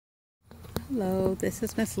Hello, this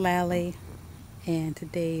is Miss Lally, and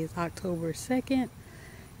today is October 2nd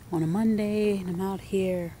on a Monday, and I'm out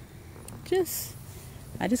here.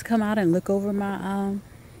 I just come out and look over my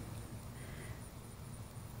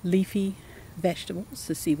leafy vegetables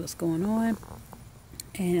to see what's going on.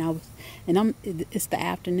 It's the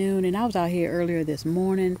afternoon, and I was out here earlier this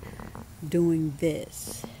morning doing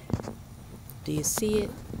this. Do you see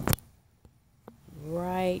it?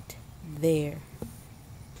 Right there.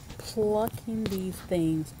 Plucking these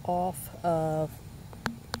things off of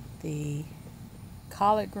the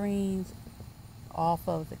collard greens, off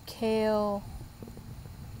of the kale.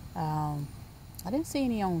 I didn't see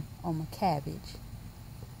any on my cabbage.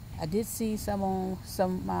 I did see some on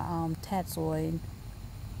some of my tatsoi.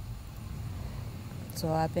 So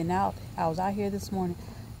I was out here this morning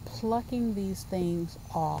plucking these things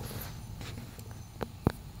off.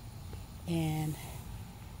 And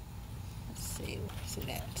let's see, where's it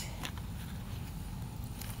at?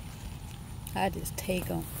 I just take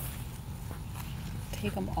them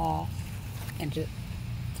off and just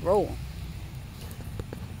throw them.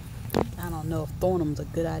 I don't know if throwing them is a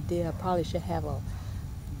good idea. I probably should have a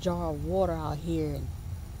jar of water out here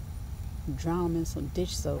and drown them in some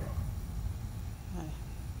dish soap.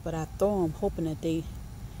 But I throw them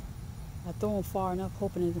far enough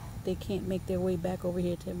hoping that they can't make their way back over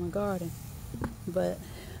here to my garden. But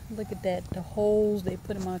look at that, the holes they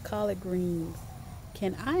put in my collard greens.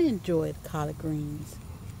 Can I enjoy the collard greens?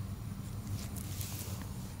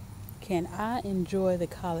 Can I enjoy the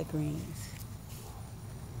collard greens?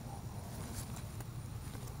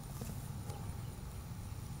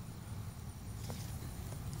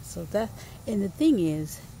 So and the thing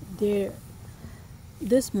is,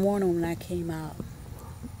 this morning when I came out,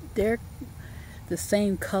 they're the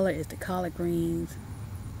same color as the collard greens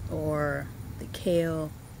or the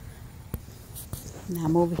kale. Now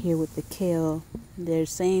I'm over here with the kale. They're the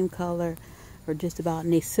same color or just about,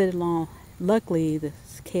 and they sit along. Luckily,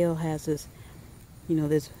 this kale has this,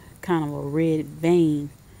 this kind of a red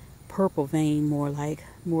vein, purple vein, more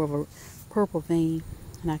of a purple vein,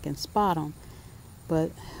 and I can spot them.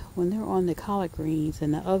 But when they're on the collard greens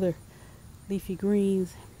and the other leafy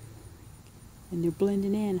greens and they're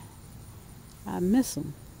blending in, I miss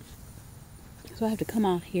them. So I have to come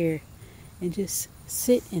out here and just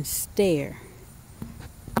sit and stare.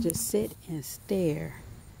 Just sit and stare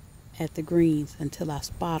at the greens until I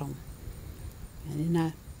spot them. And then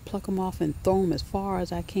I pluck them off and throw them as far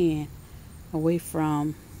as I can away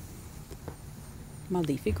from my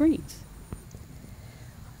leafy greens.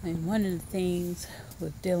 And one of the things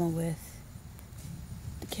with dealing with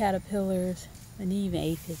the caterpillars and even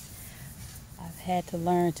aphids, I've had to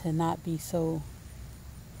learn to not be so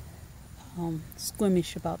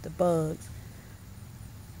squeamish about the bugs.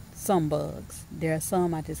 Some bugs. There are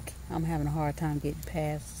some I'm having a hard time getting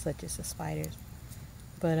past, such as the spiders.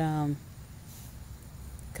 But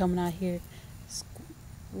coming out here,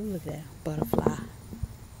 look at that butterfly.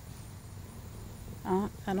 I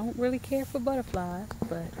don't really care for butterflies,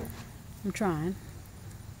 but I'm trying.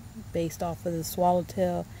 Based off of the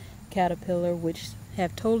swallowtail caterpillar, which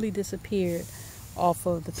have totally disappeared off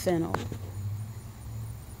of the fennel.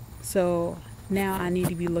 So now I need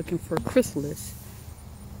to be looking for chrysalis,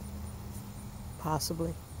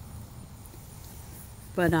 possibly.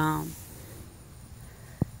 But I've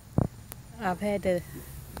had to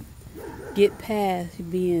get past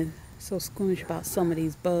being so squeamish about some of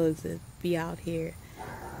these bugs that be out here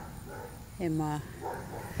in my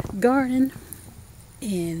garden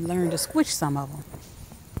and learn to squish some of them.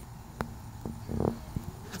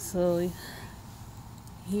 So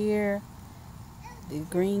here, the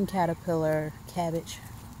green caterpillar cabbage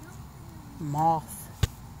moth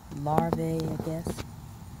larvae, I guess,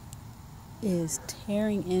 is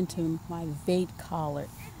tearing into my vate collard.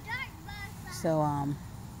 So I'm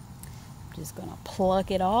just gonna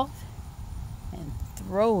pluck it off and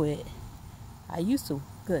throw it. I used to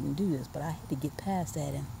couldn't do this, but I had to get past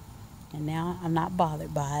that, and now I'm not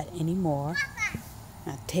bothered by it anymore.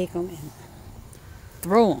 I take them and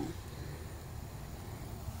throw them.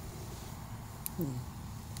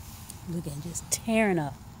 Look at just tearing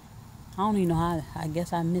up. I don't even know how. I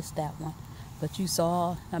guess I missed that one, but you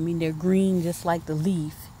saw. I mean, they're green just like the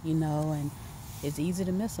leaf, and it's easy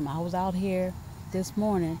to miss them. I was out here this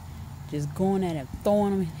morning just going at it,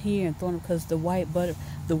 throwing them here and throwing them, because the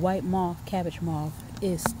white moth, cabbage moth,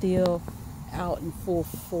 is still out in full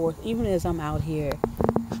force. Even as I'm out here,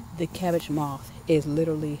 the cabbage moth is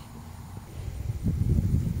literally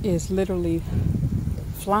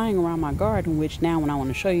flying around my garden, which now when I want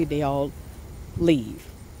to show you, they all leave.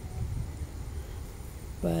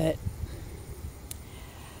 But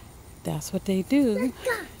That's what they do.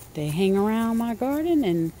 They hang around my garden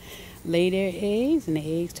and lay their eggs, and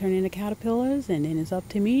the eggs turn into caterpillars, and then it's up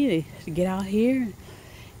to me to get out here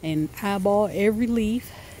and eyeball every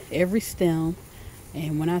leaf, every stem,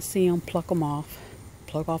 and when I see them, pluck them off.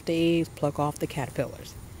 Pluck off the eggs, pluck off the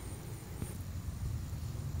caterpillars.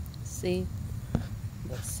 See?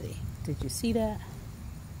 Let's see. Did you see that?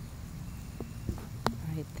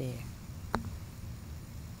 Right there.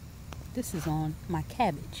 This is on my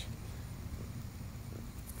cabbage.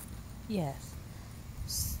 Yes.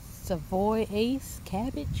 Savoy Ace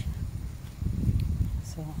cabbage.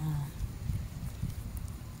 So,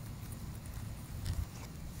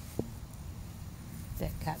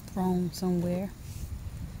 that got thrown somewhere.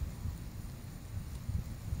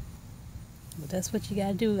 But that's what you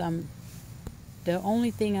gotta do. The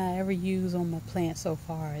only thing I ever use on my plants so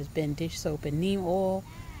far has been dish soap and neem oil.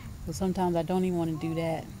 So sometimes I don't even want to do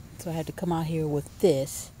that. So I had to come out here with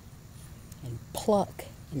this and pluck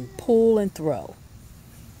and pull and throw.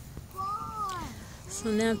 So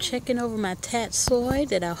now I'm checking over my tatsoi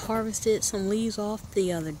that I harvested some leaves off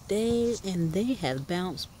the other day, and they have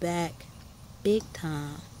bounced back big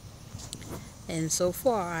time. And so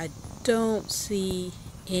far I don't see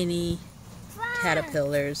any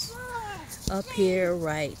caterpillars up here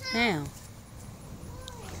right now.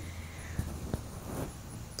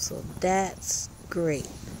 So that's great.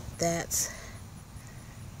 That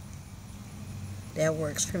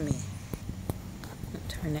works for me.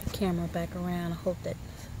 Turn that camera back around. I hope that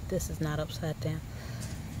this is not upside down.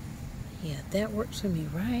 Yeah, that works for me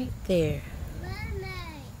right there. Mommy,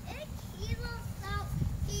 it's kilos out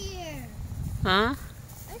here. Huh?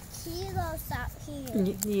 It's kilos out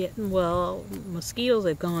here. Yeah, well, mosquitoes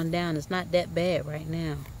have gone down. It's not that bad right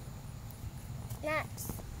now.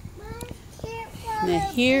 Next. Now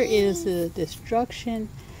here is the destruction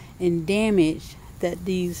and damage that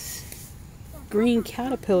these green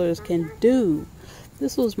caterpillars can do.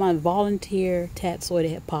 This was my volunteer tatsoi that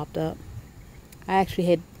had popped up. I actually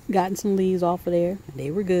had gotten some leaves off of there. They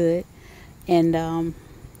were good. And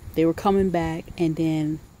they were coming back, and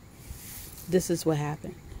then this is what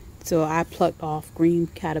happened. So I plucked off green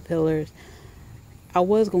caterpillars. I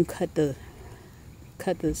was gonna cut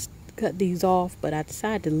these off, but I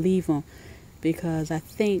decided to leave them because I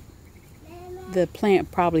think the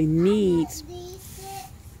plant probably needs.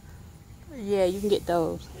 Yeah, you can get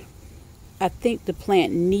those. I think the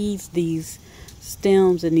plant needs these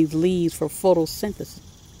stems and these leaves for photosynthesis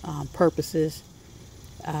purposes,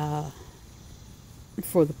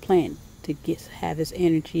 for the plant to have its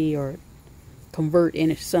energy or convert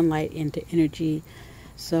sunlight into energy.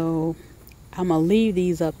 So I'm gonna leave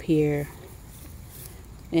these up here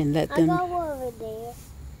and let them. I'll go over there.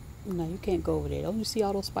 No, you can't go over there. Don't you see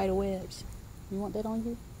all those spider webs? You want that on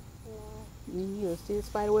you? No. You'll see the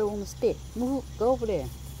spider web on the stick. Move, go over there.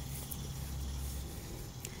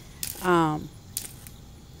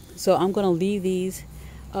 So I'm gonna leave these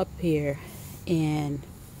up here, and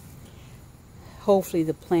hopefully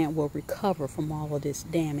the plant will recover from all of this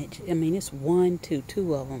damage. I mean, it's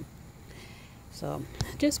two of them. So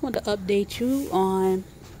I just want to update you on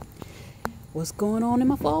what's going on in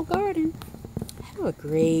my fall garden. Have a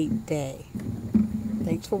great day.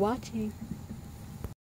 Thanks for watching.